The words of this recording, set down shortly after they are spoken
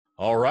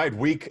All right,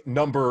 week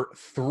number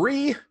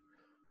 3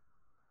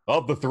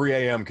 of the 3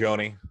 AM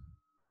Coney,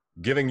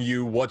 giving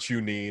you what you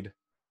need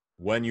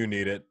when you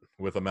need it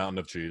with a mountain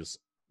of cheese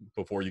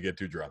before you get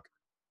too drunk.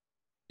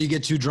 You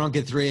get too drunk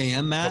at 3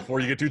 a.m., Matt?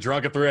 Before you get too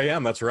drunk at 3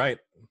 a.m., that's right.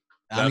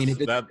 I mean,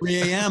 if it's 3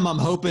 a.m., I'm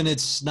hoping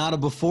it's not a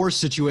before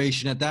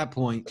situation at that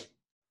point.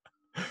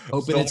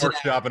 Still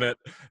workshopping it.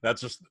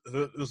 This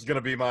is going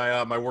to be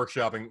my my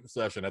workshopping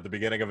session at the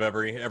beginning of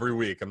every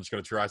week. I'm just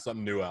going to try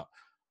something new out.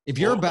 If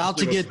you're about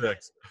to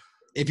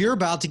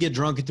get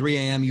drunk at 3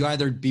 a.m., you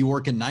either be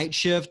working night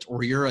shift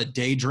or you're a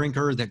day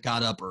drinker that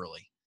got up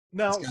early.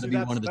 No,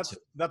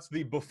 that's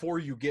the before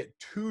you get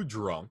too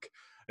drunk.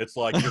 It's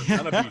like you're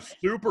going to be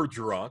super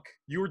drunk.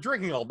 You were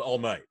drinking all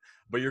night,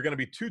 but you're going to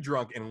be too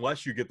drunk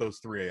unless you get those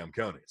 3 a.m.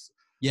 Conies.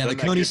 Yeah, the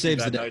Coney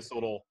saves the day.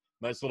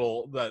 Nice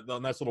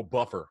little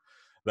buffer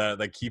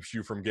that keeps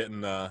you from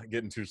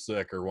getting too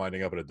sick or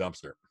winding up in a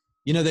dumpster.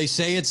 You know, they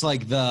say it's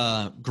like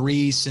the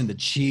grease and the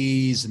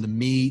cheese and the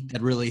meat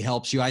that really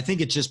helps you. I think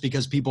it's just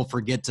because people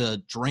forget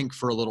to drink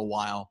for a little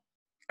while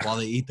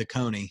they eat the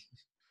Coney.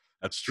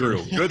 That's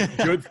true.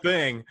 Good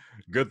thing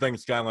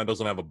Skyline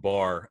doesn't have a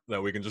bar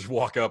that we can just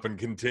walk up and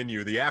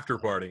continue the after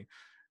party.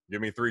 Give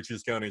me 3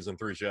 cheese Conies and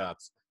 3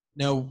 shots.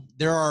 No,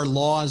 there are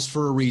laws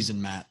for a reason,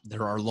 Matt.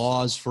 There are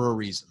laws for a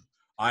reason.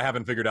 I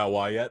haven't figured out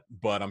why yet,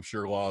 but I'm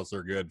sure laws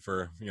are good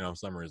for,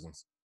 some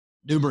reasons.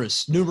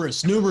 Numerous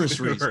reasons.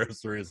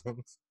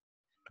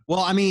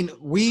 Well, I mean,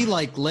 we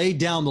laid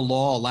down the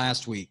law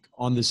last week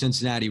on the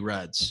Cincinnati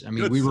Reds. I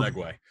mean, Good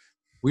segue.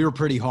 We were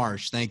pretty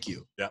harsh. Thank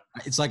you. Yeah.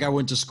 It's like I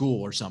went to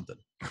school or something.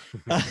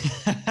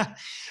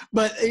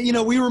 But,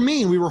 we were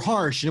mean. We were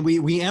harsh. And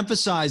we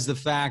emphasized the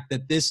fact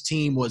that this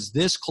team was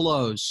this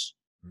close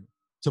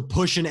to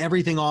pushing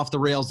everything off the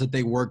rails that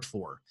they worked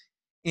for.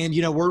 And,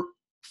 we're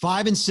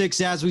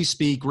 5-6 as we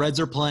speak. Reds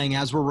are playing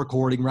as we're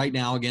recording right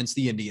now against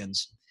the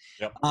Indians.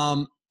 Yep.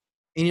 And,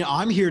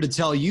 I'm here to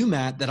tell you,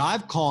 Matt, that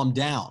I've calmed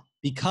down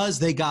because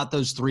they got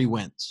those 3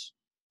 wins.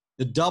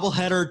 The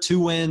doubleheader,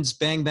 2 wins,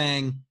 bang,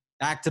 bang,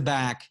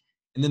 back-to-back,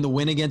 and then the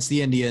win against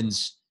the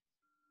Indians.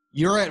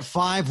 You're at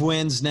 5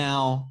 wins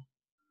now.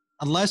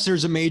 Unless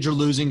there's a major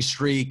losing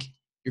streak,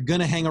 you're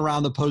going to hang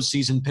around the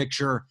postseason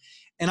picture.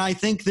 And I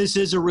think this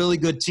is a really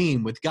good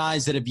team with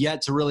guys that have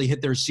yet to really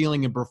hit their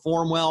ceiling and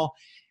perform well,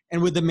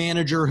 and with the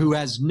manager who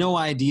has no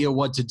idea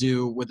what to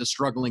do with a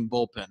struggling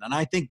bullpen. And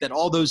I think that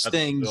all those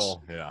things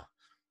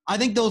I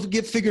think they'll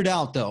get figured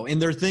out, though,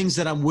 and they're things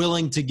that I'm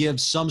willing to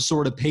give some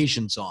sort of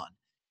patience on.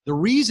 The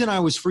reason I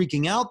was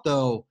freaking out,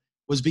 though,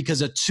 was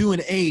because a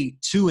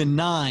 2-8,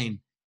 2-9,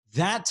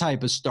 that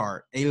type of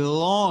start, a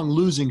long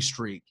losing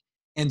streak,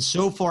 and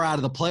so far out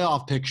of the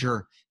playoff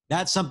picture,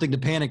 that's something to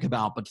panic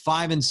about. But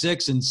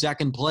 5-6 in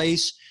second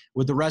place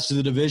with the rest of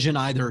the division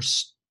either,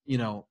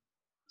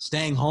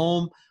 staying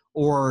home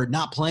or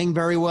not playing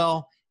very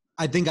well,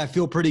 I think I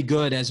feel pretty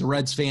good as a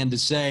Reds fan to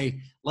say,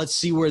 let's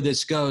see where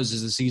this goes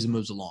as the season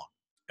moves along.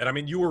 And, I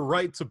mean, you were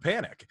right to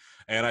panic.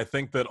 And I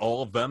think that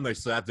all of them, they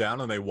sat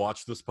down and they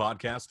watched this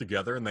podcast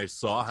together and they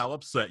saw how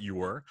upset you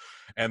were.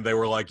 And they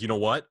were like, you know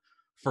what?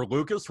 For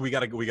Lukas, we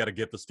got to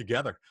get this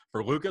together.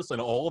 For Lukas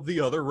and all of the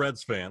other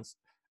Reds fans.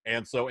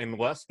 And so in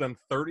less than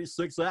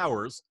 36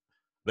 hours,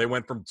 they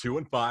went from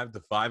 2-5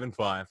 to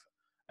 5-5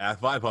 at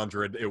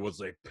 500. It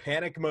was a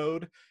panic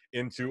mode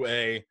into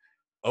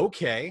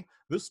okay,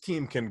 this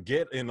team can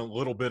get in a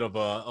little bit of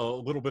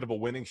a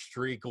winning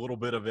streak, a little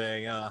bit of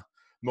a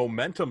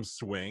momentum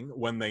swing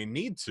when they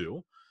need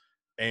to.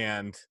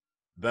 And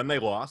then they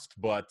lost,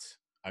 but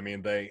I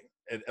mean,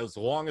 as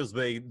long as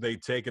they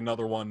take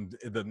another one,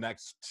 the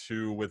next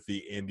 2 with the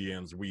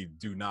Indians, we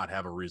do not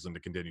have a reason to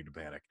continue to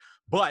panic.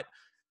 But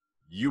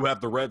you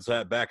have the Reds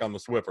hat back on the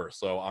Swiffer,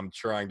 so I'm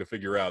trying to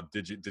figure out,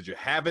 did you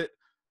have it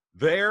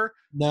there?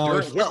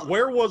 No.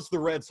 Where was the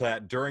Reds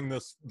hat during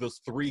this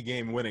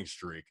 3-game winning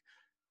streak?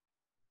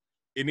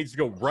 It needs to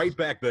go right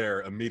back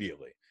there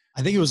immediately.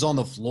 I think it was on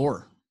the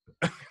floor.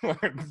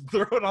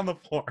 Throw it on the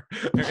floor.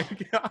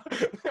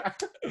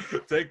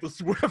 Take the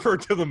Swiffer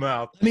to the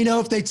mouth. Let me know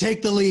if they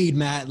take the lead,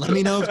 Matt. Let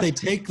me know if they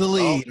take the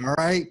lead, all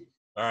right?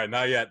 All right,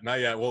 not yet.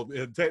 Well,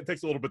 it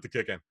takes a little bit to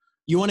kick in.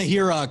 You want to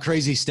hear a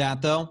crazy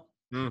stat, though?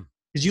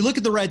 Because you look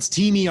at the Reds'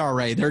 team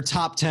ERA, they're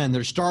top 10.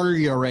 Their starter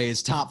ERA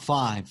is top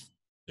 5.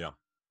 Yeah.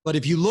 But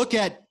if you look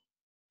at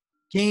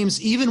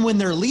games, even when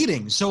they're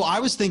leading, so I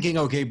was thinking,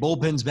 okay,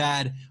 bullpen's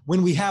bad.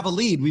 When we have a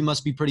lead, we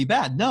must be pretty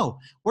bad. No,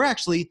 we're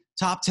actually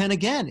top 10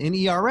 again in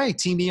ERA,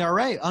 team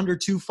ERA, under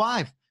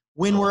 2.5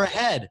 when we're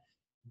ahead.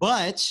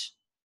 But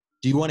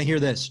do you want to hear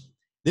this?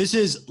 This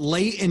is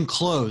late and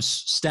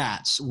close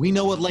stats. We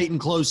know what late and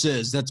close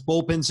is. That's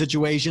bullpen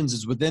situations.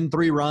 It's within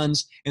 3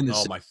 runs.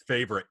 My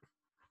favorite.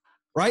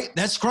 Right?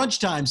 That's crunch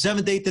time,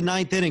 7th, 8th, and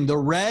 9th inning. The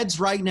Reds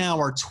right now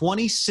are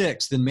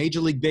 26th in Major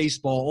League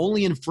Baseball,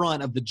 only in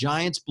front of the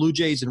Giants, Blue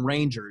Jays, and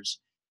Rangers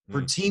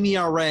for team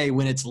ERA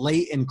when it's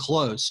late and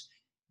close.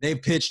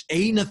 They've pitched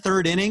 8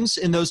 1/3 innings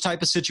in those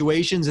type of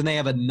situations, and they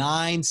have a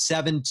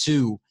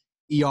 9.72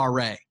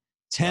 ERA,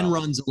 10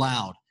 runs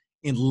allowed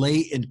in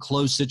late and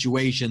close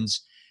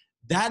situations.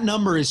 That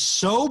number is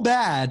so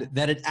bad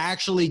that it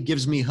actually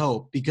gives me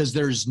hope because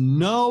there's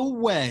no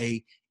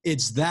way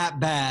it's that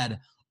bad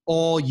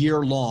all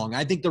year long.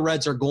 I think the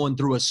Reds are going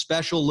through a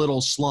special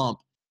little slump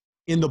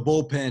in the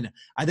bullpen.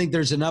 I think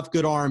there's enough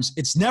good arms.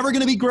 It's never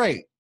going to be great.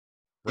 It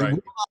will Right.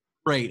 not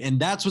be great. And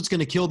that's what's going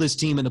to kill this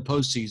team in the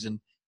postseason.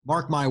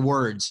 Mark my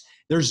words.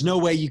 There's no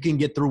way you can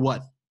get through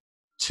what?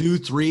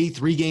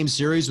 3-game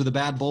series with a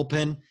bad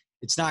bullpen.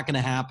 It's not going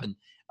to happen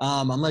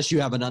unless you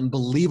have an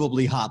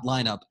unbelievably hot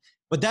lineup.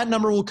 But that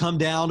number will come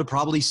down to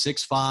probably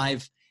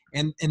 6-5,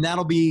 and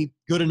that'll be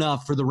good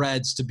enough for the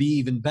Reds to be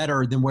even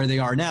better than where they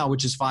are now,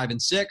 which is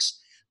 5-6.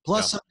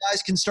 Plus, some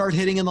guys can start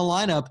hitting in the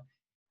lineup.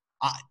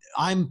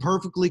 I'm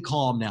perfectly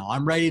calm now.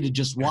 I'm ready to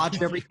just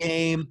watch every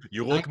game.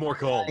 You look more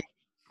calm.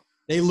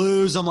 They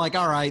lose. I'm like,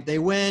 all right, they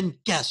win.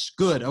 Yes,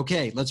 good.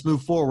 Okay, let's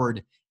move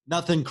forward.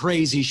 Nothing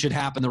crazy should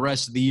happen the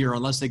rest of the year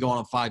unless they go on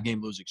a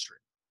 5-game losing streak.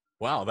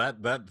 Wow,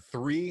 that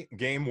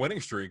 3-game winning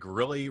streak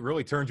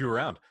really turned you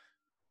around.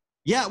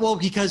 Yeah, well,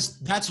 because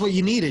that's what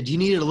you needed. You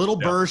needed a little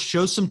burst,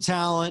 show some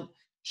talent,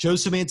 show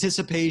some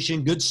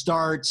anticipation, good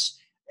starts,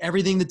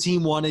 everything the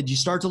team wanted. You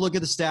start to look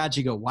at the stats,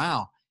 you go,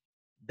 wow,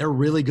 they're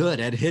really good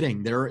at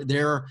hitting.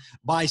 They're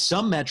by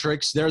some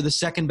metrics, they're the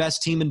second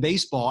best team in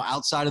baseball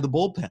outside of the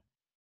bullpen.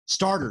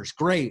 Starters,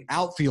 great.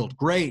 Outfield,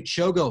 great.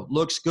 Shogo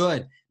looks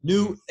good.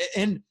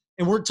 And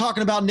we're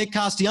talking about Nick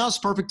Castellanos,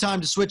 perfect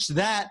time to switch to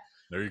that.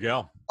 There you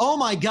go. Oh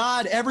my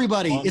God,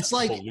 everybody. It's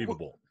like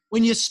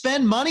when you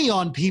spend money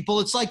on people,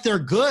 it's like they're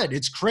good.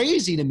 It's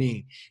crazy to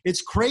me.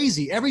 It's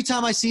crazy. Every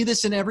time I see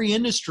this in every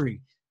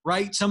industry,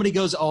 right? Somebody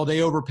goes, oh,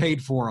 they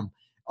overpaid for him.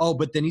 Oh,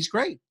 but then he's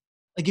great.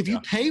 Like if you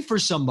pay for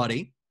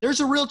somebody, there's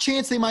a real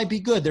chance they might be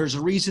good. There's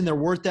a reason they're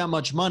worth that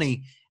much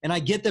money. And I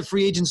get that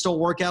free agents don't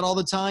work out all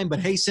the time, but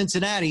hey,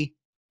 Cincinnati,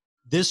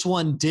 this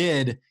one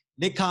did.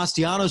 Nick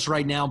Castellanos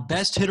right now,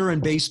 best hitter in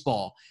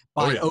baseball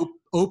by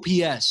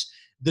OPS.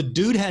 The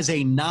dude has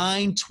a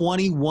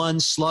 921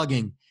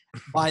 slugging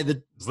by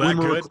the – Is that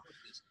good?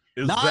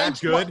 Is that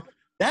good?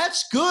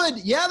 That's good.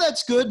 Yeah,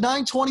 that's good.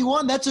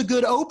 921. That's a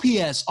good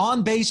OPS,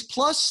 on base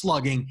plus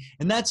slugging.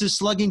 And that's his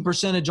slugging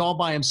percentage all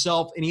by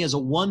himself. And he has a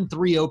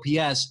 1.3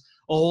 OPS,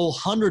 a whole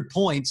 100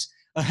 points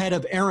ahead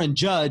of Aaron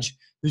Judge,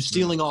 who's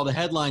stealing all the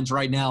headlines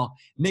right now.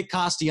 Nick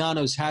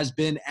Castellanos has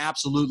been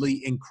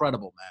absolutely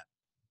incredible, Matt.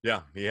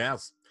 Yeah, he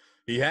has.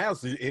 He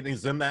has.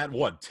 He's in that,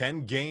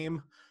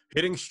 10-game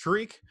hitting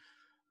streak?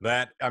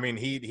 That, I mean,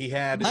 he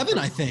had 11,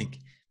 I think.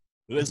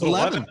 It's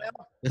 11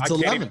 now? It's I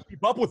can't 11. even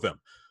keep up with him.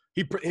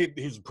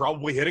 He's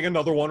probably hitting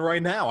another one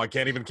right now. I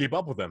can't even keep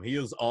up with him. He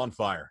is on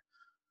fire.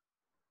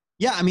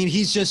 Yeah, I mean,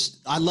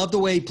 I love the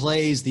way he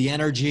plays, the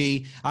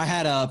energy. I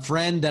had a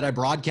friend that I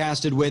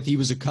broadcasted with. He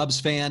was a Cubs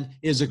fan,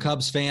 and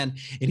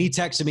he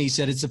texted me, he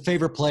said, it's the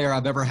favorite player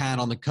I've ever had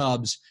on the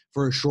Cubs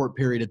for a short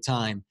period of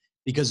time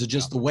because of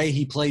just the way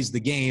he plays the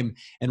game.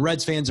 And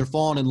Reds fans are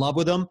falling in love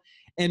with him.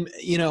 And,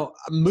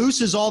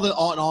 Moose is on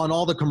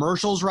all the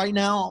commercials right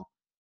now,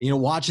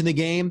 watching the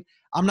game.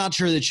 I'm not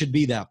sure that it should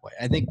be that way.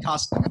 I think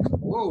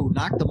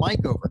knocked the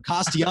mic over.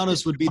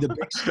 Castellanos would be the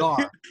big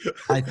star,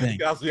 I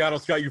think.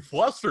 Castellanos got you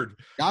flustered.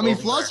 Got me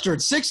flustered. There.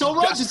 6 home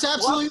runs. It's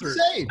absolutely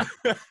insane.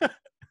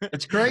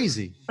 It's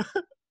crazy.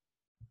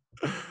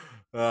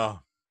 Yeah,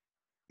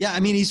 I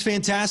mean, he's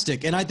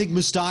fantastic. And I think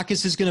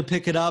Moustakas is going to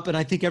pick it up, and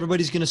I think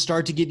everybody's going to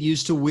start to get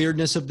used to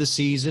weirdness of the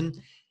season.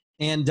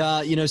 And,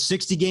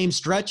 60-game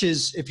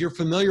stretches, if you're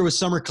familiar with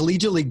summer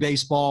collegiate league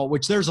baseball,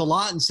 which there's a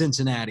lot in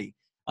Cincinnati,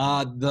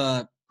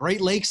 the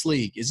Great Lakes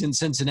League is in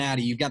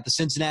Cincinnati. You've got the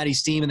Cincinnati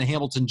Steam and the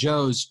Hamilton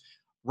Joes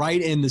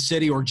right in the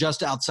city or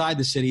just outside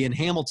the city in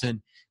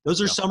Hamilton.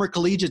 Those are summer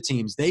collegiate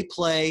teams. They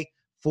play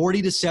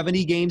 40 to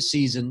 70-game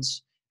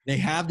seasons. They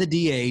have the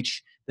DH.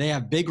 They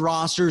have big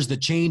rosters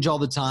that change all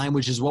the time,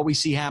 which is what we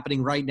see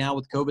happening right now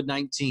with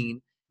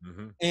COVID-19.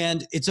 Mm-hmm.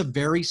 And it's a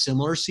very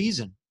similar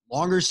season.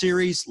 Longer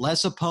series,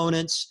 less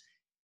opponents.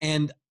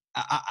 And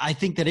I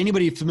think that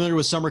anybody familiar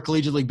with summer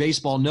collegiate league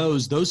baseball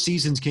knows those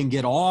seasons can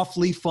get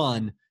awfully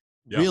fun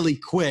really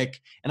quick.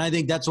 And I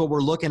think that's what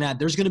we're looking at.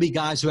 There's going to be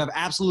guys who have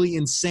absolutely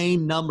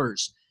insane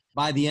numbers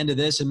by the end of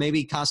this. And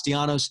maybe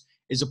Castellanos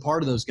is a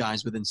part of those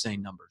guys with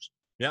insane numbers.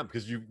 Yeah,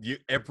 because you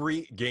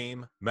every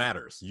game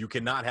matters. You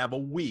cannot have a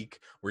week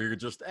where you're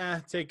just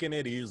taking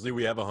it easy.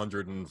 We have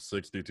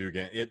 162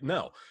 games.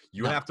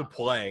 You have to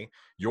play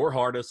your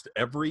hardest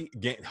every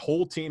game.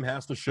 Whole team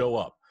has to show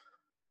up.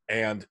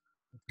 And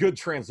good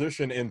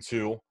transition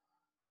into,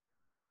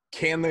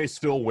 can they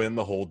still win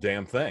the whole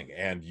damn thing?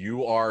 And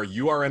you are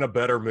in a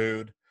better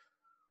mood.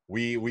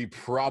 We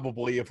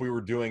probably, if we were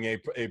doing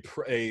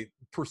a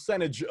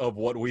percentage of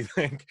what we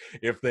think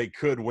if they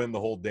could win the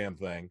whole damn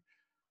thing.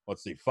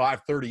 Let's see,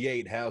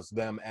 538 has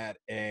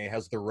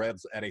the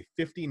Reds at a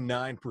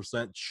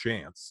 59%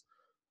 chance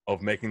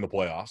of making the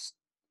playoffs,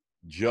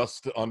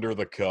 just under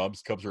the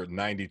Cubs. Cubs are at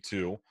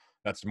 92.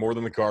 That's more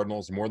than the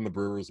Cardinals, more than the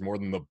Brewers, more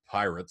than the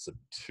Pirates at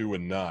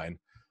 2-9.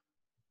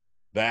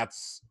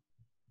 That's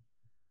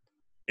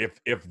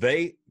if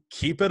they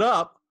keep it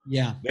up.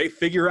 Yeah, they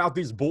figure out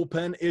these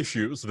bullpen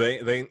issues.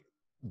 They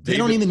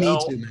don't even need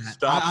to,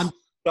 Matt.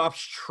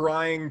 stops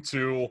trying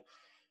to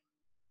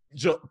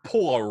just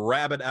pull a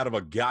rabbit out of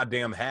a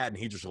goddamn hat, and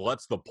he just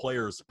lets the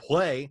players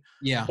play.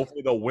 Yeah.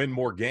 Hopefully they'll win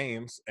more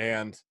games,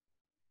 and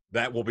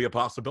that will be a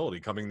possibility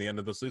coming the end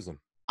of the season.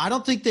 I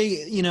don't think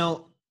they,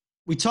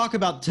 we talk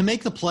about to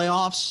make the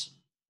playoffs.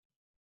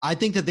 I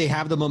think that they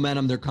have the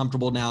momentum. They're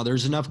comfortable now.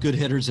 There's enough good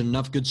hitters and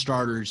enough good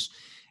starters.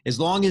 As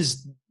long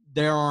as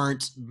there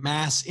aren't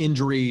mass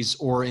injuries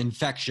or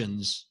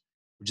infections,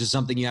 which is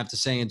something you have to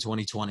say in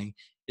 2020,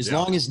 as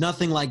long as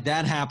nothing like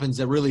that happens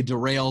that really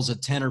derails a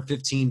 10 or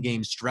 15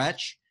 game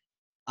stretch,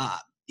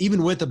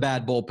 even with a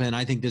bad bullpen,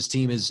 I think this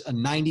team is a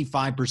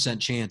 95%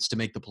 chance to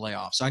make the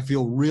playoffs. I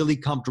feel really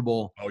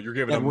comfortable. Oh, you're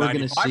giving them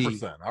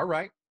 95%. All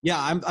right.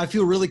 Yeah, I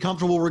feel really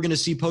comfortable we're going to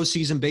see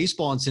postseason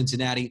baseball in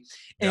Cincinnati.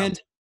 Yeah. And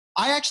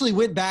I actually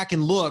went back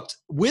and looked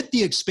with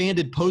the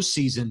expanded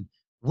postseason,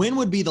 when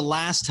would be the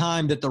last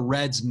time that the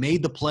Reds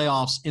made the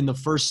playoffs in the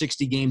first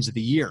 60 games of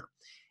the year?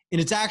 And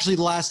it's actually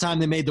the last time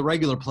they made the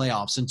regular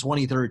playoffs in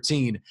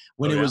 2013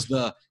 when it was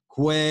the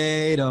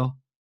Cueto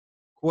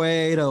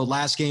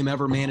last game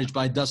ever managed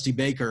by Dusty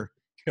Baker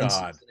in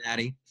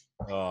Cincinnati.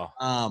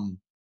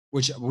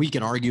 Which we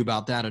can argue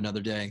about that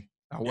another day.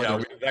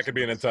 That could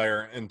be an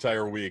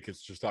entire week.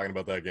 It's just talking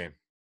about that game.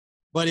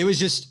 But it was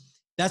just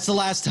 – that's the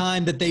last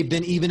time that they've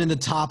been even in the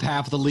top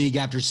half of the league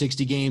after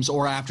 60 games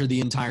or after the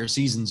entire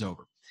season's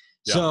over.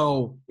 Yeah.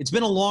 So it's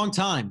been a long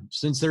time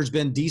since there's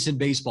been decent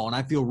baseball, and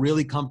I feel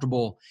really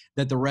comfortable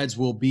that the Reds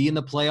will be in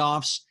the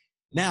playoffs.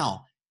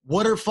 Now,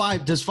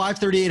 does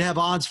 538 have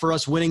odds for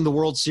us winning the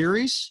World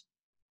Series?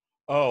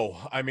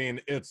 Oh, I mean,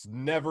 it's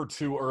never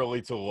too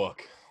early to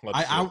look.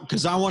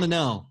 Because I want to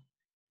know.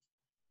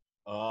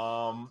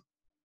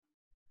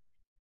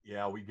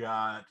 Yeah, we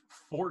got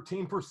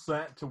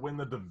 14% to win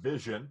the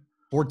division.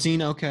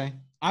 14, okay.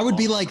 I would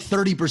be like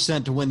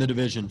 30% to win the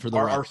division for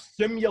the Reds. Our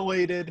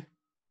simulated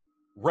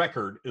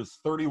record is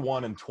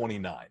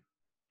 31-29.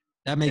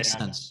 That makes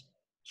sense.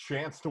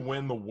 Chance to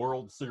win the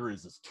World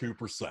Series is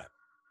 2%.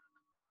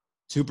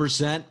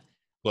 2%?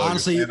 So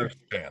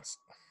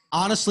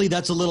honestly,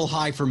 that's a little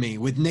high for me.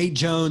 With Nate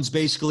Jones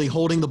basically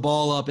holding the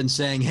ball up and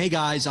saying, hey,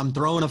 guys, I'm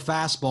throwing a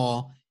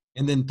fastball,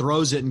 and then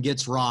throws it and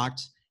gets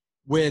rocked.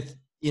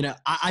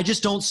 I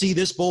just don't see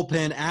this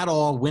bullpen at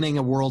all winning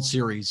a World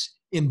Series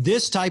in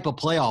this type of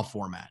playoff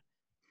format.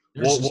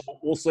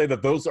 We'll say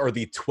that those are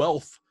the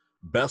 12th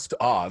best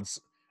odds,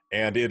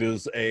 and it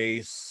is a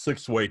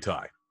 6-way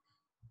tie.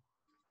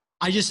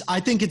 I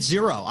think it's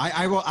 0.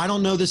 I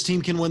don't know this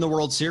team can win the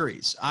World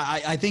Series.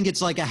 I think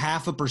it's like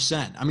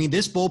 0.5%. I mean,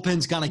 this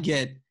bullpen's going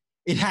to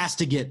it has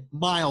to get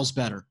miles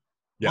better.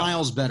 Yeah.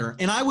 Miles better.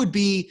 And it would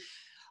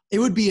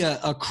be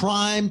a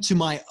crime to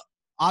my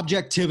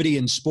objectivity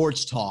in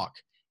sports talk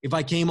if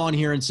I came on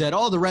here and said,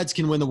 the Reds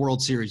can win the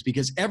World Series,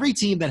 because every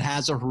team that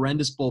has a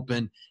horrendous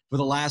bullpen for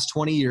the last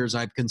 20 years,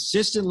 I've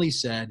consistently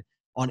said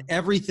on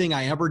everything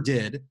I ever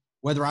did,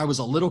 whether I was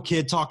a little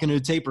kid talking to a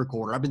tape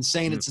recorder, I've been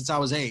saying it since I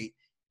was 8.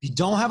 If you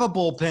don't have a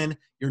bullpen,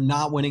 you're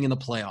not winning in the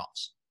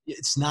playoffs.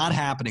 It's not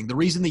happening. The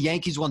reason the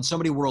Yankees won so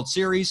many World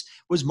Series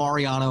was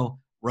Mariano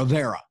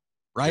Rivera,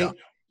 right? Yeah.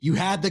 You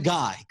had the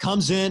guy,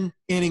 comes in,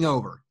 inning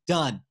over,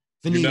 done.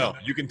 Finito.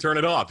 You can turn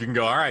it off. You can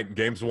go, all right,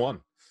 game's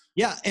won.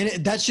 Yeah,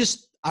 and that's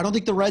just – I don't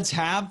think the Reds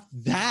have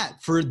that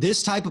for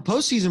this type of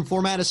postseason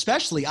format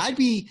especially. I'd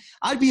be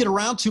at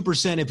around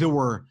 2% if it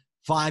were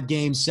 5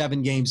 games,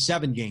 7 games,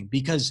 7 game,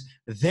 because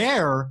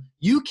there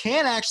you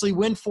can actually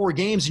win 4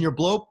 games and your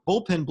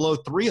bullpen blow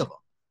 3 of them,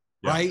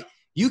 right?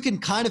 You can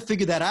kind of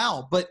figure that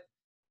out. But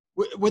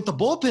with the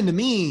bullpen, to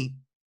me,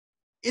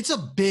 it's a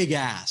big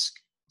ask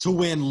to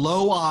win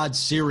low-odds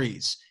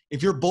series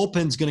if your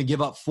bullpen's going to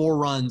give up 4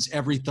 runs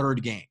every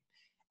 3rd game.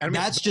 And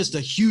that's just a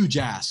huge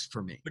ask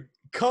for me. The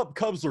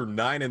Cubs are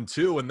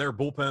 9-2, and their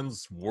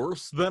bullpen's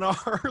worse than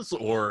ours,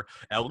 or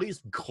at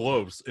least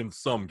close in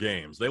some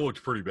games. They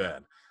looked pretty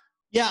bad.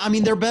 Yeah, I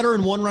mean, they're better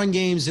in 1-run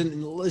games.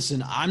 And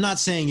listen, I'm not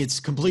saying it's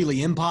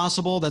completely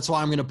impossible. That's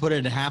why I'm going to put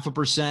it at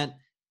 0.5%.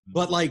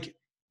 But,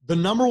 the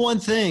number one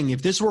thing,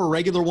 if this were a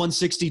regular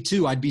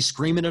 162, I'd be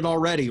screaming it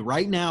already.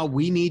 Right now,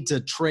 we need to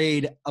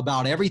trade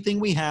about everything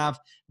we have,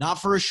 not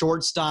for a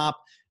shortstop,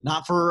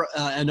 not for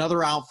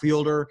another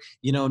outfielder,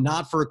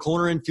 not for a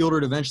corner infielder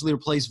to eventually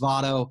replace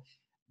Votto,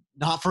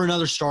 not for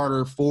another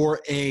starter, for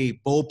a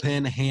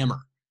bullpen hammer.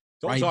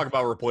 Don't talk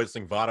about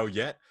replacing Votto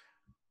yet.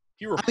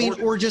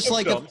 Or just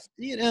like, I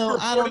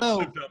don't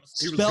know,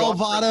 spell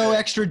Votto,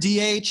 extra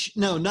DH.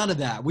 No, none of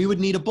that. We would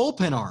need a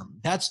bullpen arm.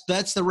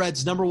 That's the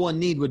Reds' number one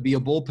need would be a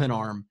bullpen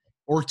arm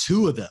or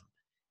 2 of them.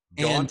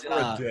 Gone for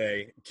a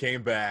day,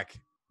 came back,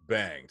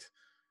 banged.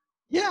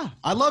 Yeah,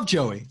 I love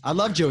Joey,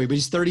 but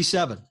he's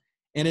 37.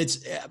 And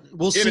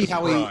we'll see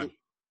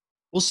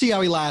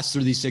how he lasts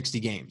through these 60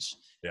 games.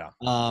 Yeah.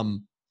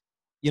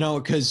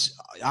 Because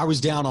I was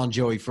down on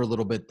Joey for a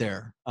little bit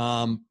there.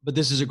 But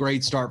this is a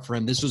great start for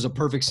him. This was a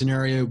perfect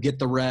scenario. Get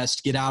the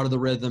rest, get out of the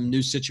rhythm,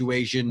 new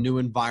situation, new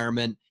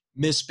environment,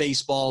 miss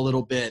baseball a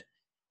little bit.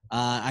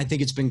 I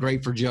think it's been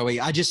great for Joey.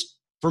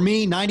 For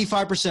me,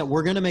 95%,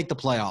 we're going to make the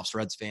playoffs,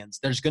 Reds fans.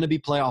 There's going to be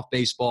playoff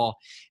baseball.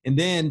 And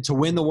then to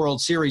win the World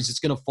Series, it's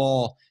going to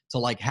fall to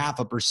like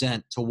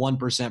 0.5% to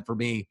 1% for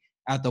me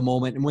at the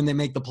moment. And when they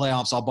make the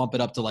playoffs, I'll bump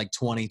it up to like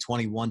 20,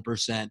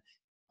 21%.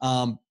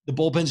 The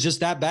bullpen's just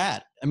that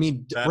bad. I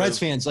mean, Reds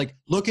fans, like,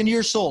 look into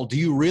your soul. Do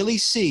you really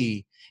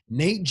see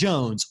Nate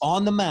Jones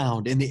on the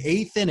mound in the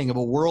 8th inning of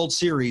a World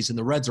Series and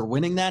the Reds are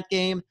winning that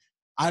game?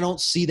 I don't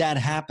see that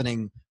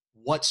happening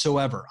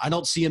whatsoever. I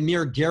don't see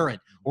Amir Garrett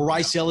or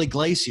Raisel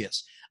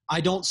Iglesias.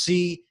 I don't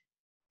see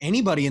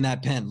anybody in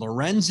that pen.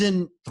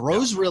 Lorenzen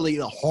throws really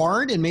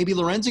hard, and maybe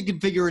Lorenzen can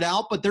figure it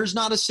out, but there's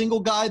not a single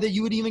guy that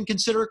you would even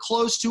consider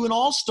close to an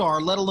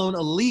all-star, let alone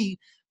elite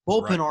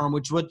bullpen arm,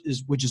 which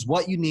is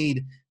what you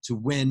need to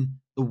win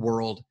the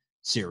World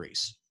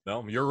Series.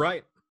 No, you're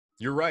right.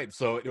 You're right.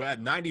 So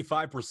at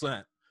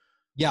 95%.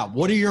 Yeah,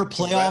 what are your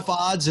playoff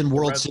odds and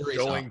World Series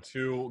going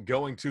to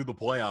the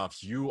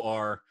playoffs? You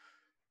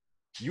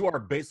are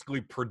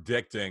basically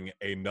predicting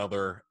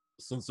another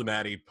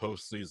Cincinnati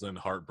postseason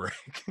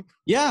heartbreak.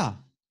 Yeah.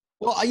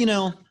 Well,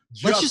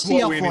 let's just see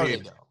how far they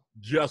go.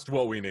 Just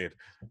what we need.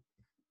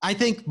 I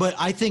think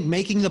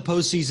making the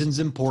postseason is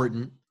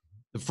important.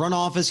 The front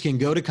office can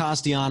go to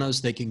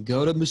Castellanos. They can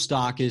go to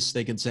Moustakas.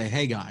 They can say,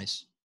 hey,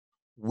 guys,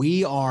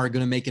 we are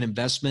going to make an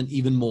investment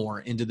even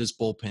more into this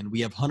bullpen.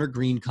 We have Hunter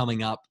Green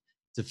coming up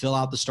to fill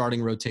out the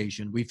starting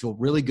rotation. We feel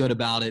really good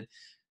about it.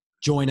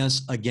 Join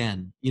us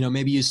again.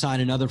 Maybe you sign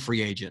another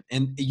free agent,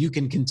 and you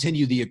can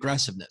continue the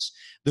aggressiveness.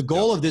 The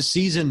goal of this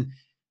season,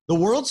 the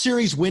World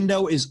Series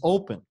window is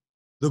open.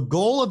 The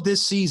goal of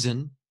this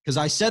season, because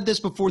I said this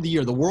before the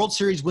year, the World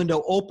Series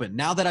window open.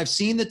 Now that I've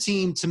seen the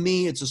team, to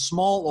me, it's a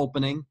small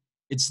opening.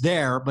 It's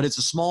there, but it's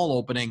a small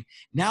opening.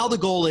 Now the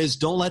goal is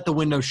don't let the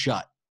window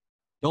shut.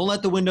 Don't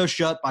let the window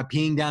shut by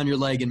peeing down your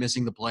leg and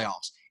missing the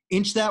playoffs.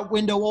 Inch that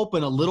window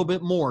open a little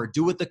bit more.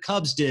 Do what the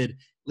Cubs did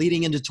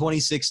leading into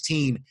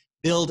 2016.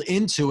 Build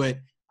into it.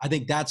 I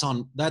think that's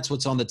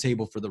what's on the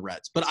table for the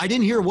Reds. But I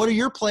didn't hear, what are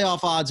your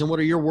playoff odds and what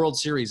are your World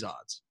Series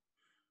odds?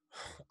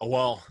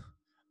 Well,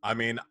 I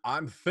mean,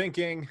 I'm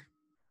thinking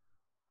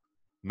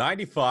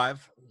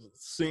 95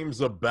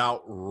 seems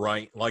about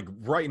right. Like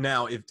right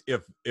now,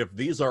 if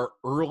these are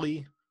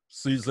early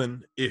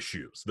season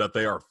issues that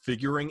they are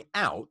figuring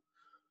out,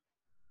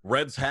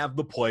 Reds have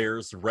the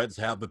players, Reds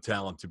have the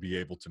talent to be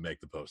able to make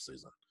the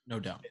postseason. No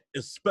doubt.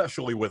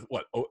 Especially with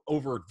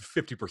over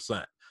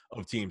 50%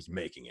 of teams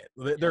making it.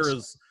 They're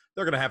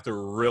going to have to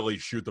really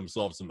shoot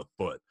themselves in the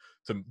foot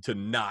to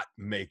not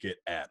make it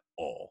at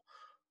all.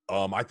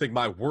 I think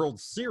my World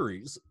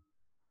Series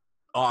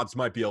odds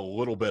might be a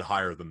little bit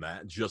higher than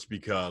that, just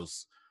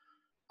because,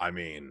 I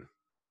mean,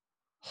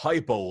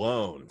 hype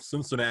alone,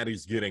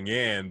 Cincinnati's getting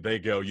in. They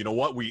go, you know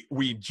what?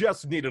 We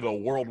just needed a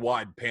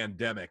worldwide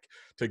pandemic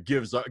to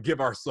give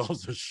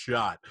ourselves a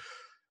shot.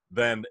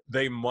 Then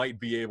they might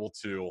be able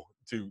to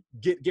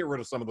get rid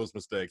of some of those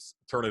mistakes,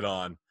 turn it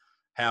on,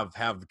 have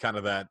kind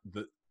of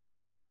the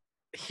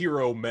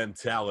hero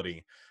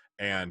mentality,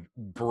 and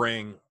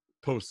bring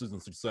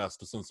postseason success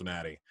to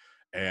Cincinnati.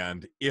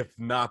 And if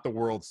not the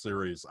World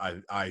Series,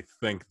 I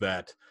think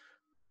that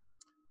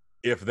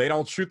if they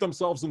don't shoot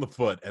themselves in the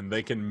foot and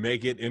they can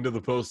make it into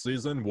the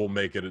postseason, we'll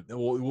make it.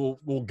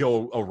 We'll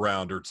go a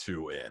round or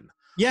two in.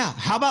 Yeah.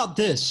 How about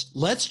this?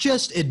 Let's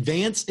just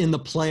advance in the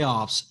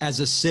playoffs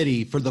as a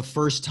city for the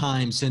first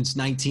time since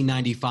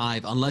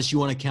 1995, unless you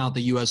want to count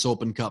the U.S.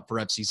 Open Cup for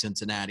FC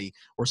Cincinnati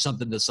or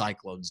something the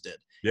Cyclones did.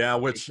 Yeah,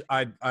 which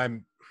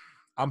I'm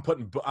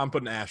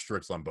putting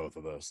asterisks on both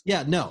of those.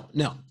 Yeah. No.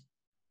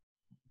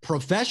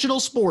 Professional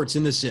sports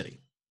in the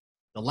city.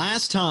 The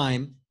last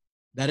time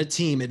that a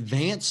team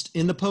advanced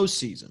in the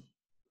postseason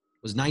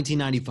was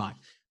 1995.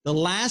 The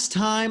last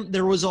time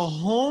there was a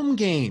home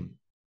game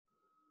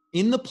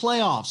in the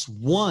playoffs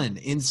won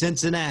in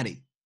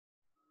Cincinnati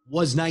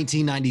was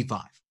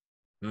 1995.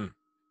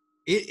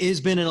 It has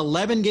been an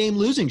 11-game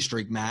losing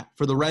streak, Matt,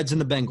 for the Reds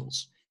and the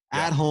Bengals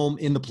at home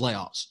in the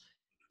playoffs.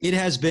 It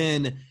has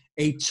been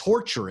a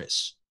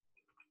torturous,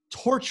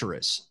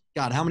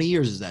 God, how many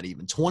years is that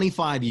even?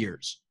 25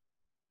 years.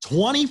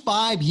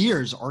 25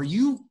 years. Are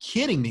you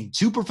kidding me?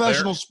 Two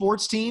professional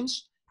sports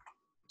teams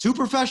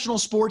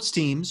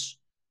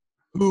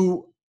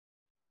who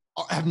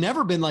have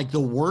never been like the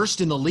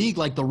worst in the league.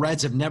 Like the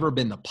Reds have never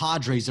been the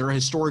Padres. They're a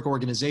historic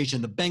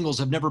organization. The Bengals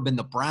have never been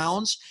the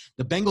Browns.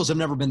 The Bengals have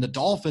never been the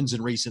Dolphins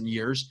in recent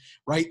years,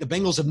 right? The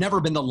Bengals have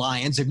never been the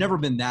Lions. They've never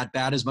been that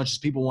bad as much as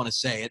people want to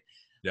say it.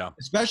 Yeah.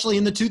 Especially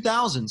in the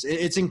 2000s.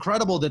 It's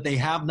incredible that they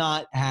have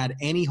not had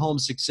any home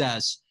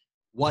success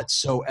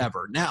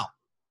whatsoever. Now,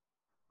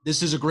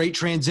 this is a great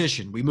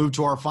transition. We move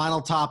to our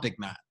final topic,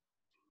 Matt.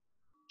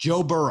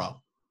 Joe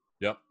Burrow.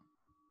 Yep.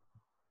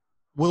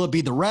 Will it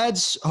be the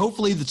Reds?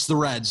 Hopefully it's the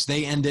Reds.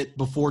 They end it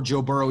before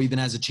Joe Burrow even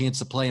has a chance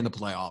to play in the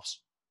playoffs.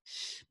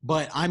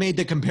 But I made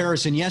the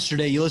comparison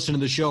yesterday. You listened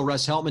to the show.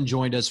 Russ Heltman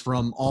joined us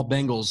from All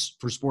Bengals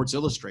for Sports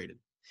Illustrated.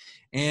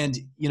 And,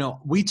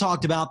 we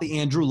talked about the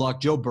Andrew Luck,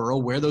 Joe Burrow,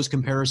 where those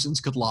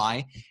comparisons could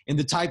lie, and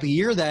the type of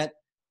year that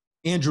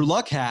Andrew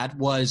Luck had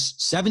was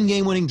 7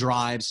 game-winning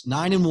drives,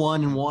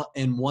 9-1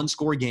 in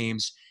one-score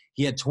games.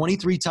 He had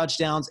 23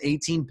 touchdowns,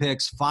 18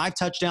 picks, 5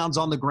 touchdowns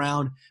on the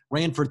ground,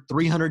 ran for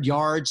 300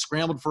 yards,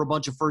 scrambled for a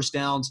bunch of first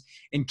downs,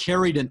 and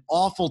carried an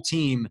awful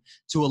team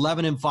to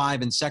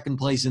 11-5 in second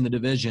place in the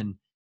division.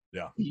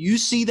 Yeah. You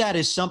see that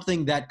as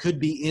something that could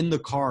be in the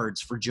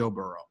cards for Joe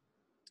Burrow?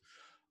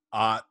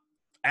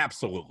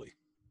 Absolutely.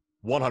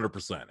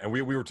 100%. And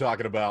we were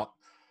talking about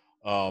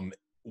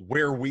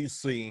where we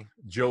see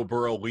Joe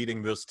Burrow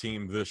leading this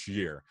team this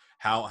year,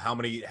 how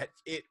many,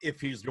 if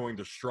he's going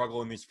to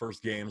struggle in these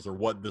first games or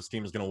what this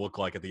team is going to look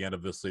like at the end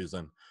of this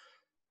season.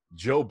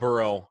 Joe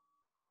Burrow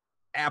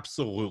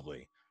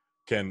absolutely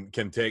can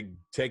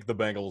take the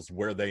Bengals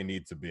where they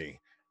need to be.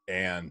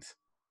 And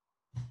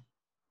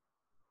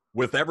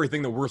with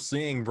everything that we're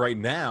seeing right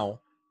now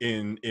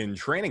in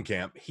training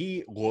camp,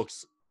 he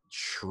looks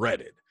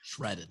shredded.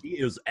 Shredded. He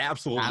is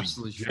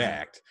absolutely jacked.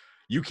 Shredded.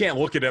 You can't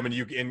look at him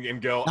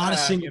and go, not a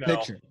single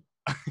picture.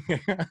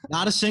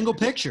 Not a single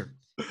picture.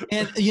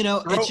 And,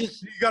 it's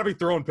just – you got to be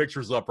throwing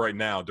pictures up right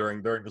now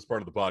during this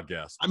part of the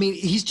podcast. I mean,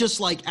 he's just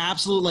like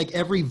absolute – like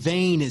every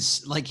vein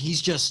is like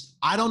he's just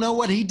 – I don't know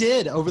what he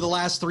did over the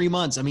last 3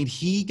 months. I mean,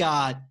 he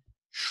got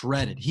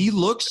shredded. He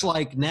looks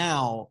like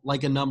now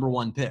like a number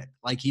 1 pick.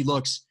 Like he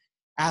looks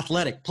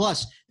athletic.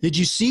 Plus, did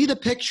you see the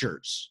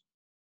pictures?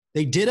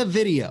 They did a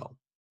video.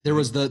 There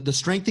was the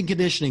strength and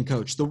conditioning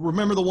coach.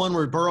 Remember the one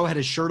where Burrow had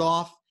his shirt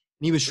off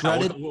and he was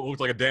shredded?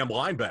 Looked like a damn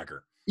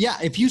linebacker. Yeah,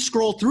 if you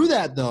scroll through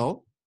that,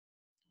 though,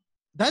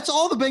 that's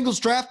all the Bengals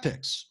draft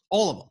picks,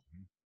 all of them.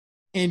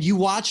 And you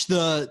watch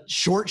the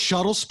short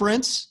shuttle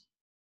sprints,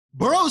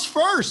 Burrow's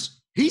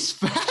first. He's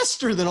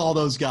faster than all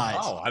those guys.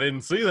 Oh, I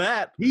didn't see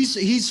that.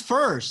 He's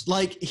first.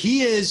 Like,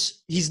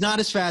 he's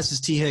not as fast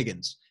as T.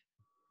 Higgins.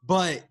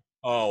 But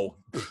I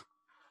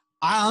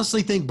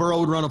honestly think Burrow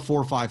would run a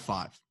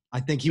 4.55. I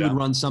think he would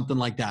run something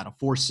like that, a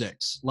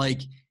 4.6.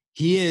 Like,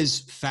 he is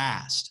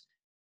fast.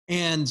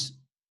 And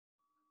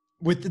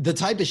with the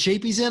type of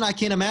shape he's in, I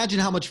can't imagine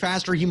how much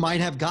faster he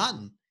might have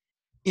gotten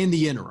in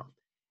the interim.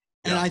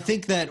 And I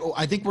think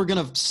we're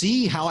going to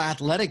see how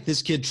athletic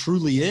this kid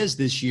truly is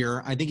this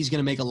year. I think he's going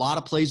to make a lot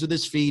of plays with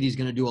his feet. He's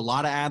going to do a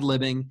lot of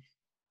ad-libbing.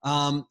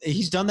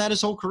 He's done that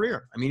his whole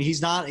career. I mean, he's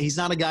not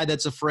a guy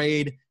that's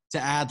afraid to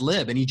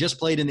ad-lib. And he just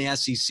played in the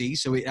SEC,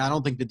 so I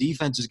don't think the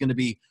defense is going to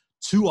be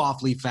too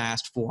awfully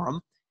fast for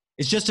him.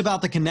 It's just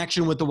about the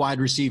connection with the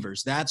wide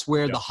receivers. That's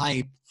where the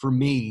hype for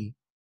me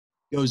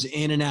goes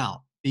in and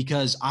out,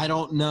 because I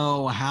don't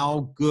know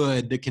how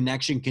good the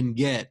connection can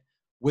get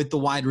with the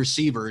wide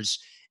receivers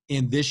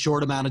in this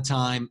short amount of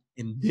time,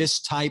 in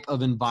this type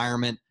of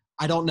environment.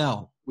 I don't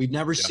know. We've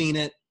never seen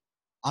it.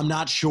 I'm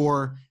not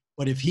sure.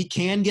 But if he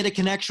can get a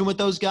connection with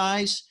those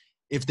guys,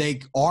 if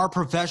they are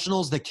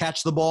professionals that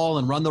catch the ball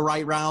and run the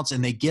right routes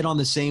and they get on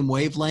the same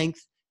wavelength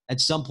at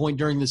some point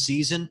during the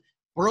season,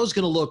 Burrow's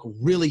going to look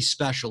really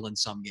special in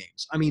some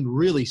games. I mean,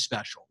 really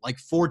special. Like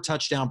 4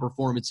 touchdown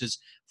performances,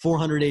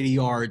 480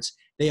 yards.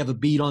 They have a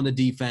beat on the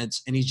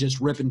defense, and he's just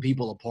ripping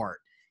people apart.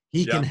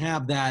 He can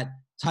have that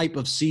type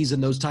of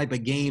season, those type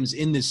of games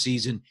in this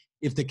season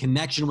if the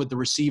connection with the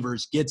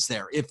receivers gets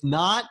there. If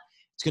not,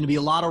 it's going to be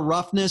a lot of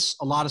roughness,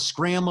 a lot of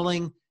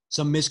scrambling,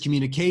 some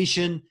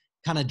miscommunication,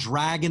 kind of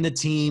dragging the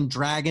team,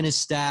 dragging his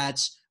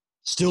stats.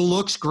 Still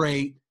looks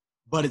great,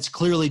 but it's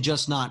clearly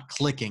just not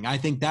clicking. I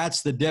think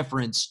that's the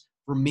difference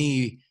for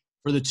me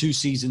for the 2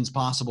 seasons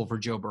possible for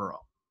Joe Burrow.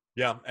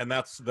 Yeah, and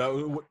that's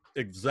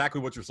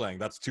exactly what you're saying.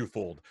 That's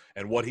twofold.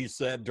 And what he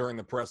said during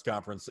the press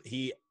conference,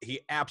 he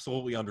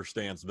absolutely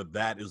understands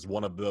that is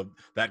one of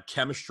that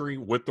chemistry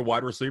with the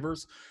wide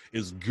receivers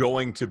is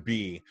going to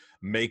be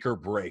make or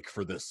break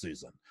for this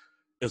season,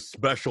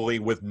 especially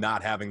with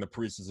not having the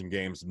preseason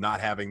games, not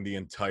having the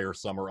entire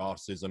summer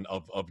offseason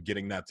of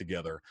getting that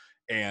together.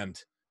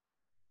 And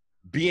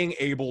being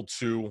able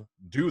to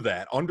do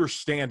that,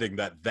 understanding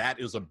that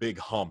is a big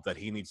hump that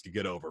he needs to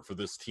get over for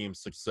this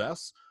team's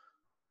success,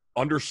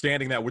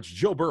 understanding that, which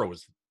Joe Burrow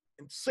is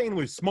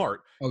insanely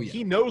smart. Oh, yeah.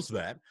 He knows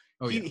that.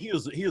 Oh, he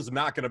is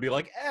not going to be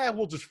like,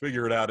 we'll just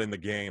figure it out in the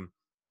game.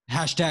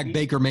 Hashtag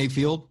Baker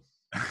Mayfield.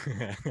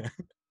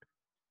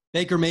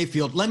 Baker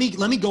Mayfield. Let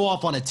me go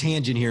off on a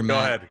tangent here,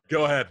 Matt.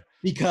 Go ahead.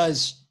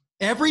 Because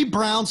every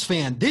Browns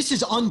fan, this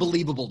is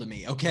unbelievable to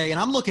me, okay? And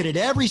I'm looking at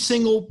every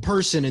single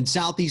person in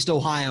Southeast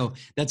Ohio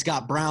that's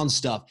got Brown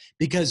stuff,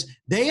 because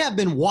they have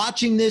been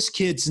watching this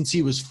kid since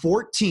he was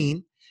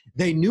 14.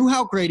 They knew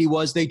how great he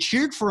was. They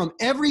cheered for him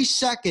every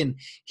second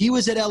he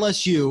was at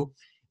LSU.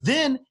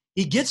 Then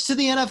he gets to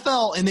the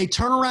NFL, and they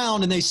turn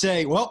around and they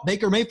say, well,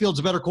 Baker Mayfield's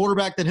a better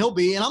quarterback than he'll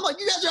be. And I'm like,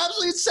 you guys are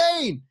absolutely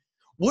insane.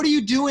 What are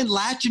you doing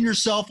latching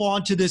yourself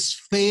onto this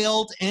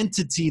failed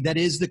entity that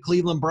is the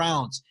Cleveland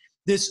Browns?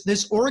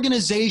 This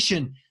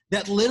organization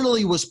that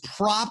literally was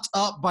propped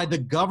up by the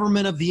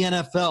government of the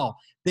NFL.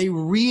 They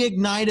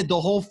reignited the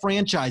whole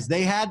franchise.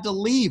 They had to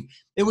leave.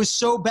 It was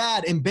so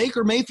bad. And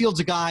Baker Mayfield's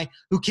a guy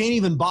who can't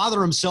even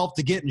bother himself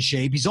to get in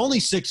shape. He's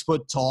only 6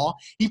 foot tall.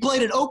 He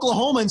played at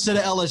Oklahoma instead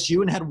of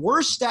LSU and had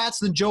worse stats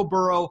than Joe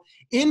Burrow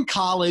in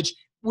college.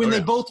 when they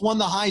both won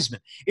the Heisman.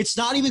 It's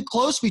not even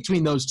close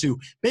between those two.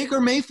 Baker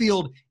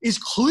Mayfield is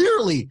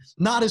clearly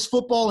not as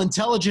football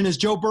intelligent as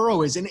Joe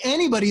Burrow is. And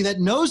anybody that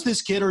knows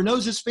this kid or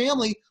knows his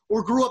family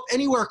or grew up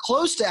anywhere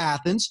close to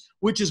Athens,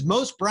 which is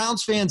most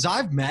Browns fans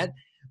I've met,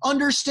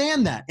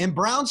 understand that. And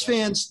Browns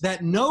fans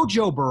that know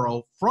Joe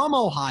Burrow from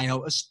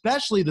Ohio,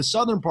 especially the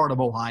southern part of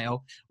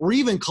Ohio, or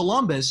even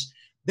Columbus,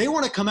 they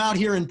want to come out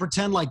here and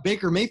pretend like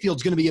Baker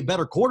Mayfield's going to be a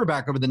better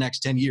quarterback over the next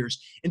 10 years.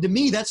 And to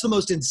me, that's the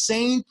most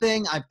insane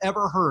thing I've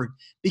ever heard,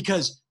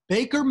 because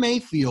Baker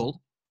Mayfield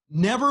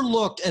never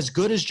looked as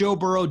good as Joe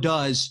Burrow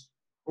does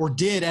or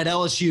did at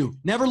LSU.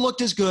 Never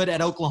looked as good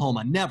at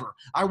Oklahoma. Never.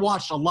 I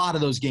watched a lot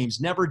of those games.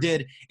 Never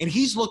did. And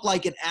he's looked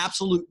like an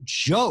absolute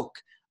joke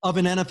of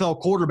an NFL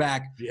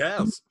quarterback in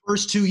the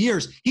first 2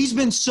 years. He's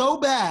been so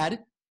bad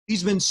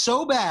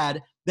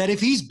that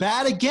if he's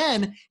bad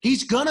again,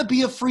 he's going to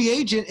be a free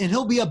agent and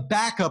he'll be a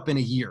backup in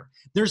a year.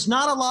 There's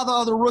not a lot of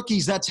other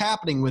rookies that's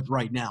happening with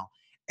right now.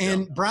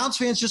 And Browns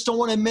fans just don't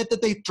want to admit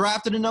that they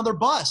drafted another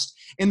bust.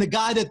 And the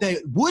guy that they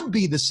would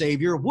be the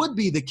savior, would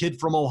be the kid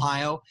from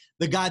Ohio,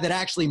 the guy that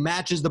actually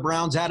matches the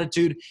Browns'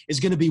 attitude, is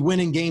going to be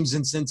winning games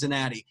in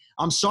Cincinnati.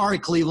 I'm sorry,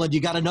 Cleveland.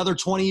 You got another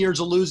 20 years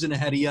of losing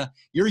ahead of you.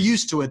 You're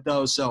used to it,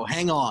 though, so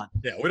hang on.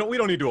 Yeah, we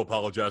don't need to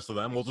apologize to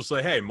them. We'll just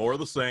say, hey, more of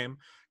the same.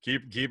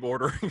 Keep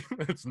ordering.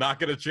 It's not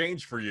going to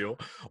change for you.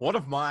 One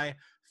of my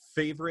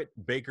favorite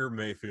Baker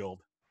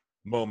Mayfield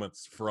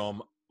moments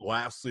from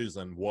last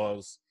season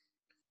was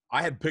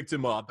I had picked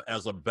him up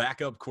as a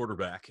backup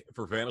quarterback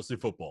for fantasy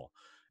football,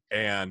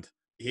 and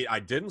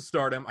I didn't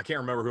start him. I can't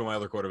remember who my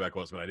other quarterback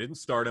was, but I didn't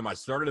start him. I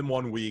started him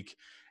 1 week,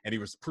 and he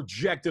was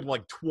projected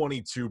like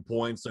 22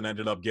 points and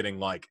ended up getting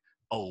like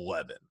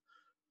 11.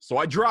 So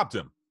I dropped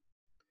him.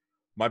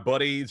 My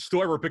buddy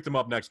Stoiber picked him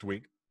up next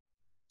week,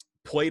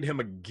 played him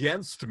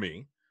against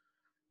me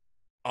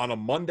on a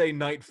Monday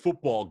night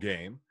football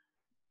game.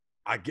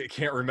 I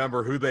can't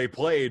remember who they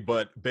played,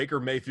 but Baker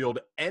Mayfield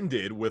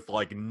ended with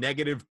like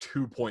negative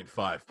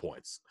 2.5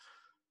 points.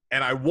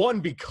 And I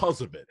won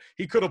because of it.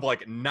 He could have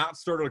like not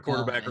started a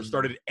quarterback or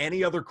started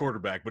any other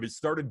quarterback, but he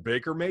started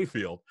Baker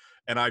Mayfield,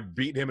 and I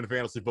beat him in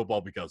fantasy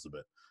football because of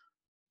it.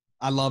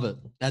 I love it.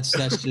 That's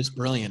just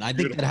brilliant. I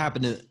think that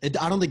happened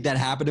I don't think that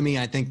happened to me.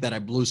 I think that I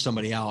blew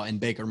somebody out and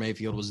Baker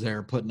Mayfield was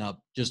there putting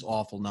up just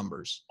awful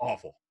numbers.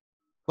 Awful.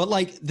 But,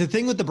 like, the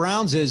thing with the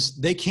Browns is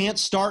they can't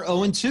start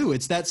 0-2.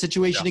 It's that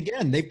situation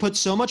again. They put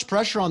so much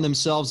pressure on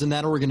themselves in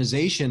that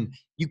organization.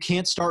 You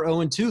can't start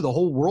 0-2. The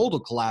whole world will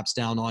collapse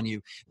down on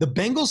you. The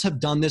Bengals have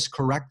done this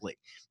correctly.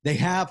 They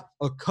have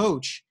a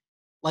coach,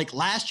 like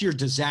last year,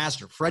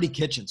 disaster, Freddie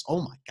Kitchens.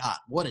 Oh, my God.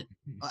 What an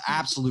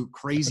absolute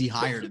crazy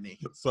hire to me.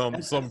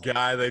 Some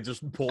guy they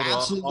just pulled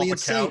off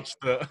the couch.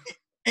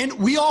 And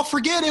we all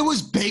forget it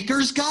was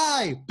Baker's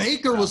guy.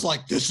 Baker was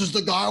like, this is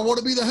the guy I want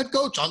to be the head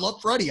coach. I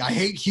love Freddie. I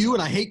hate Hugh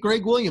and I hate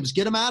Greg Williams.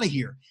 Get him out of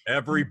here.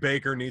 Every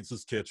Baker needs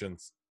his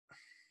Kitchens.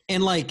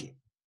 And, like,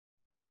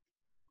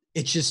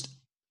 it's just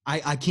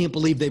I can't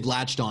believe they've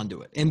latched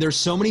onto it. And there's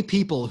so many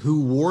people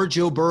who wore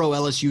Joe Burrow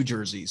LSU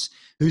jerseys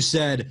who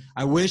said,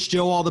 I wish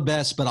Joe all the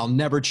best, but I'll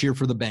never cheer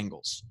for the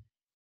Bengals.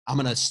 I'm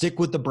going to stick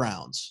with the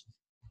Browns.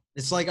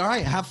 It's like, all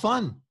right, have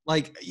fun.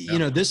 Like, you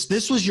know,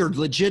 this was your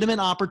legitimate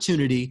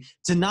opportunity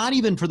to not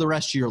even for the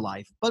rest of your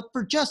life, but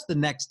for just the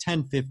next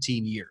 10,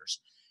 15 years.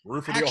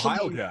 Root for the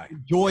Ohio guy.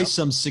 Enjoy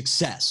some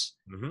success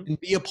and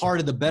be a part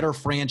of the better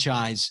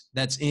franchise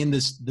that's in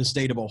the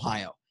state of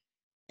Ohio.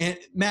 And,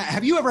 Matt,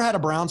 have you ever had a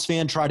Browns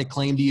fan try to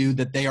claim to you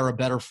that they are a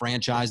better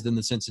franchise than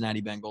the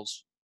Cincinnati Bengals?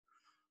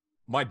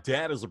 My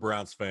dad is a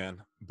Browns fan,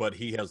 but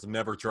he has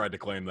never tried to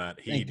claim that.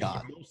 He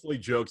mostly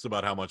jokes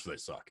about how much they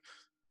suck.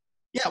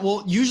 Yeah,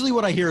 well, usually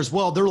what I hear is,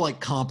 well, they're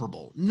like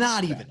comparable.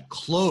 Not even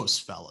close,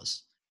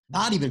 fellas.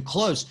 Not even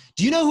close.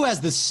 Do you know who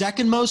has the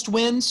second most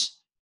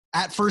wins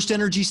at First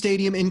Energy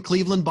Stadium in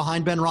Cleveland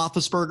behind Ben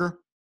Roethlisberger?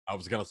 I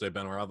was going to say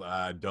Ben Roethlisberger.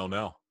 I don't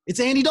know.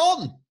 It's Andy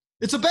Dalton.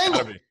 It's a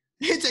Bengal.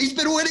 He's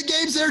been winning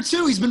games there,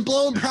 too. He's been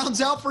blowing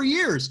Browns out for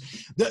years.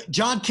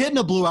 John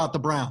Kidna blew out the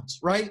Browns,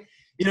 right?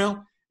 You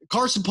know,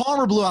 Carson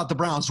Palmer blew out the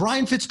Browns.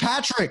 Ryan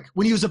Fitzpatrick,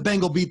 when he was a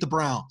Bengal, beat the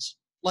Browns.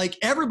 Like,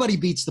 everybody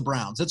beats the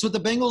Browns. That's what the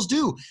Bengals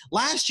do.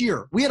 Last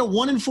year, we had a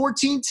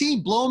 1-14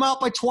 team, blow them out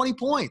by 20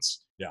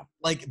 points. Yeah.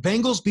 Like,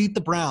 Bengals beat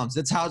the Browns.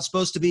 That's how it's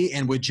supposed to be.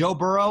 And with Joe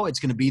Burrow,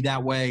 it's going to be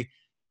that way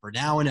for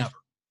now and ever.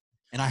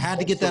 And I had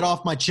to get that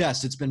off my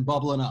chest. It's been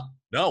bubbling up.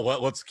 No,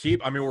 let's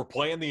keep – I mean, we're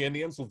playing the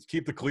Indians. Let's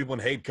keep the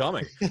Cleveland hate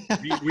coming.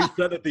 we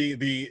said that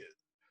the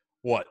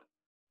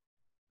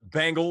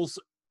Bengals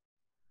 –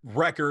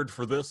 record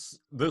for this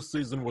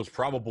season was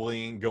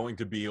probably going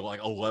to be like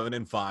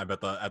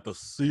 11-5 at the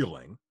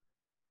ceiling.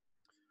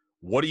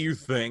 What do you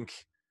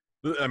think?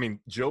 I mean,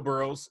 Joe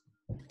Burrow's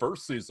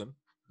first season.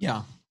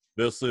 Yeah.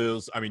 This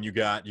is, I mean, you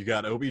got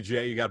OBJ,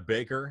 you got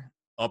Baker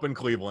up in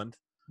Cleveland.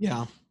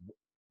 Yeah.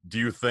 Do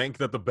you think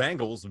that the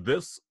Bengals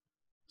this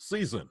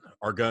season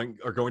are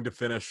going to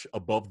finish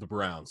above the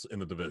Browns in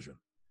the division?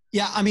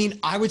 Yeah, I mean,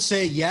 I would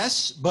say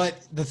yes,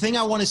 but the thing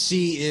I want to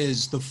see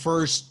is the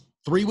first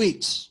 3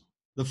 weeks.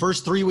 The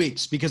first 3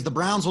 weeks, because the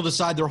Browns will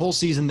decide their whole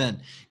season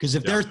then. Because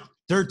if they're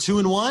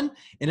 2-1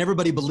 and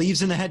everybody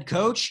believes in the head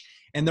coach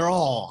and they're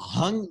all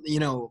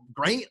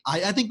great.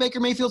 I think Baker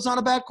Mayfield's not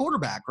a bad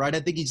quarterback, right? I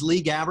think he's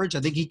league average. I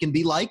think he can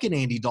be like an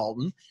Andy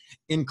Dalton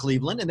in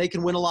Cleveland, and they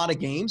can win a lot of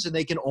games and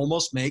they can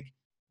almost make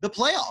the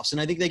playoffs.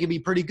 And I think they can be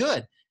pretty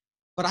good.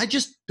 But I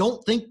just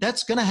don't think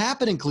that's going to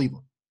happen in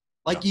Cleveland.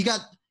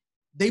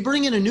 They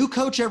bring in a new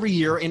coach every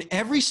year, and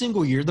every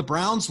single year the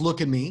Browns look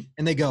at me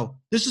and they go,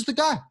 "This is the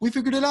guy. We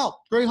figured it out.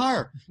 Great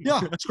hire. Yeah,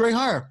 it's great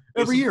hire.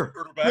 Every year.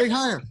 Great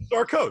hire.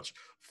 Our coach.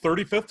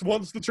 35th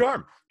one's the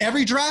charm.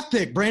 Every draft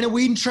pick, Brandon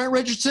Weeden, Trent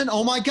Richardson.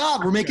 Oh, my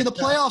God, we're making the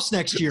playoffs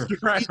next year.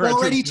 He's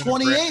already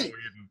 28.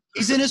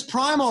 He's in his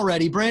prime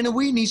already. Brandon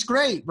Weeden, he's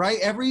great, right?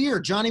 Every year.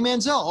 Johnny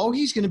Manziel. Oh,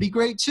 he's going to be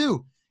great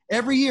too.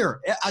 Every year,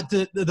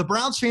 the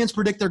Browns fans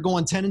predict they're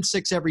going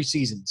 10-6 every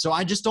season. So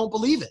I just don't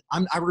believe it.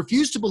 I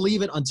refuse to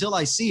believe it until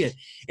I see it.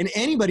 And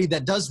anybody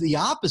that does the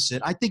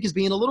opposite, I think, is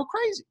being a little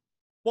crazy.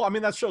 Well, I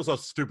mean, that shows how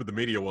stupid the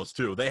media was,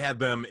 too. They had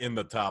them in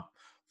the top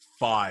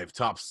 5,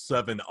 top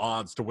 7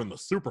 odds to win the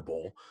Super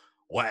Bowl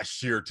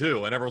last year,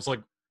 too. And everyone's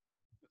like,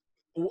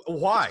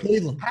 why?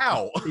 Cleveland.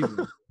 How?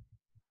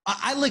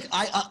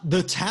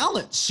 The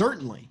talent,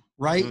 certainly,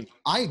 right? Mm-hmm.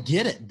 I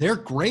get it. They're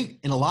great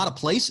in a lot of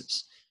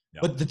places.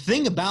 Yep. But the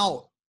thing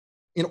about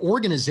an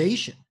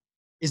organization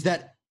is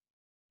that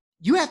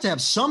you have to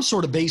have some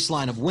sort of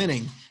baseline of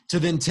winning to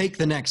then take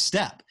the next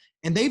step.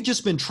 And they've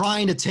just been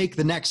trying to take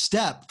the next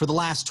step for the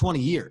last 20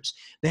 years.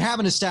 They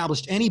haven't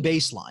established any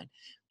baseline.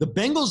 The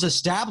Bengals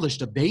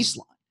established a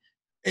baseline.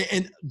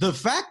 And the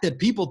fact that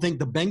people think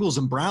the Bengals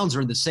and Browns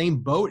are in the same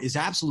boat is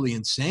absolutely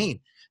insane.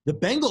 The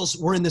Bengals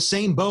were in the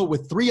same boat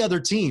with 3 other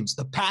teams,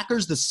 the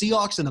Packers, the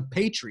Seahawks, and the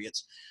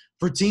Patriots,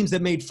 for teams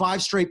that made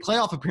 5 straight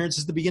playoff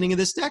appearances at the beginning of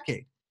this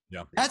decade.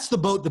 Yeah. That's the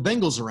boat the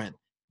Bengals are in.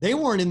 They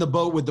weren't in the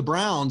boat with the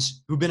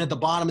Browns, who've been at the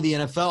bottom of the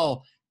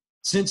NFL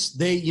since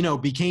they,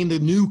 became the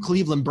new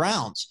Cleveland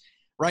Browns,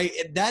 right?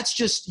 That's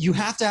just, you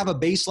have to have a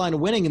baseline of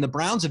winning, and the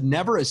Browns have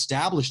never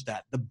established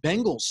that. The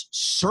Bengals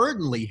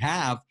certainly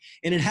have,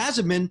 and it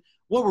hasn't been,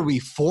 what were we,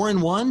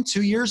 4-1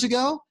 2 years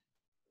ago?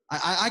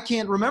 I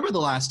can't remember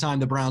the last time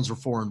the Browns were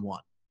 4-1.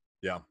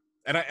 Yeah.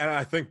 And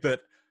I think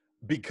that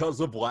because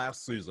of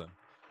last season,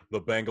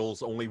 the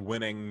Bengals only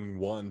winning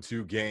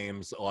 1-2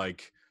 games,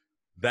 like,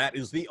 that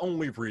is the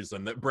only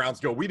reason that Browns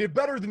go, we did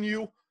better than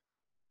you.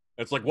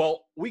 It's like,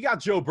 well, we got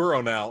Joe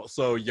Burrow now,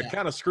 so you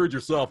kind of screwed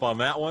yourself on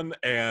that one,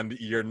 and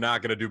you're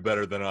not going to do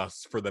better than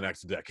us for the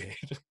next decade.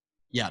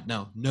 Yeah,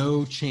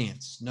 no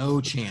chance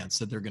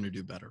that they're going to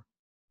do better.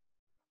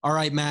 All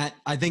right, Matt,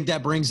 I think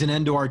that brings an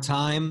end to our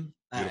time.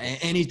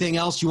 Anything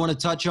else you want to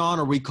touch on,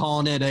 or are we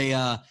calling it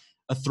a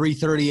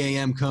 3:30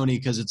 AM Coney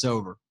because it's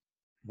over?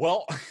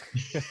 Well,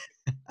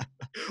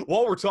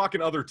 while we're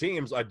talking other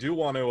teams, I do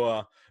want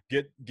to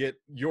get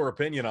your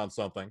opinion on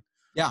something.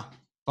 Yeah,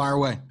 fire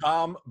away.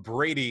 Tom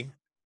Brady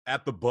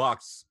at the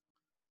Bucs.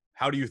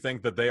 How do you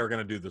think that they are going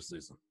to do this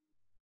season?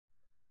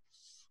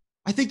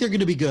 I think they're going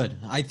to be good.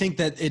 I think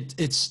that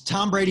it's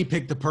Tom Brady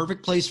picked the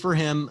perfect place for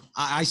him.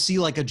 I see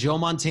like a Joe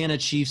Montana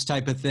Chiefs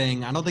type of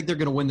thing. I don't think they're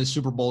going to win the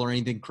Super Bowl or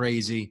anything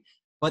crazy,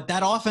 but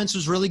that offense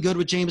was really good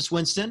with Jameis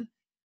Winston.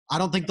 I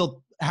don't think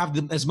they'll have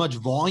as much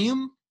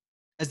volume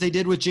as they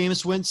did with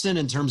Jameis Winston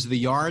in terms of the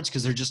yards,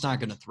 because they're just not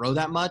going to throw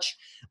that much.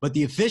 But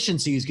the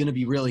efficiency is going to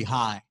be really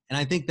high. And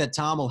I think that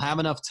Tom will have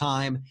enough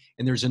time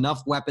and there's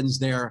enough weapons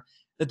there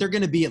that they're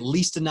going to be at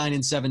least a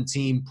 9-7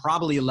 team,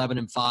 probably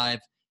 11-5,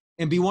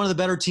 and be one of the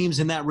better teams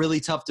in that really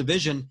tough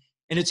division.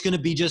 And it's going to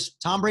be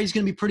just Tom Brady's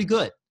going to be pretty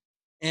good.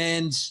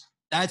 And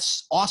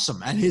that's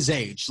awesome at his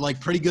age. Like,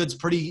 pretty good's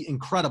pretty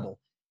incredible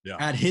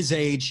at his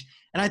age.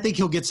 And I think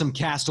he'll get some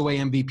castaway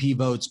MVP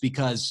votes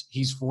because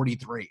he's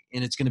 43,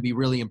 and it's going to be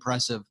really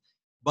impressive.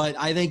 But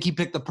I think he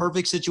picked the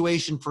perfect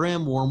situation for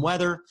him, warm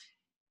weather,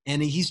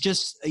 and he's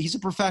a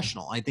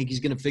professional. I think he's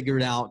going to figure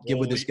it out, get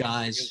with his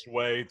guys. His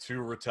way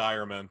to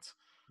retirement.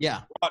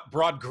 Yeah.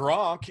 Brought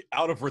Gronk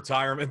out of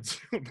retirement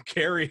to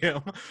carry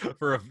him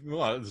for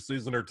a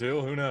season or two.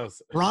 Who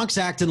knows? Gronk's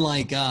acting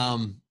like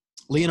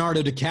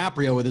Leonardo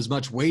DiCaprio with as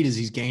much weight as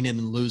he's gaining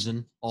and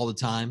losing all the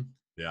time.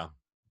 Yeah.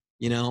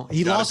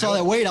 He lost all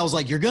that weight. I was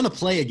like, you're going to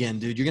play again,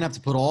 dude. You're going to have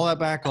to put all that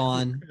back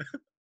on.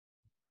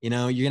 You're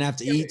going to have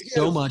to eat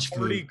so much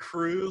food.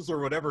 Cruise or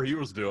whatever he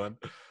was doing.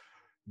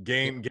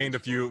 Gained a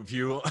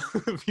few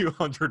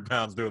hundred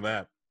pounds doing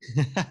that.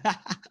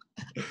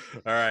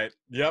 All right.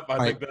 Yep.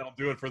 I think that'll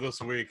do it for this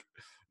week.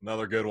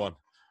 Another good one.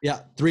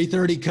 Yeah.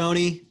 3:30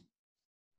 Coney.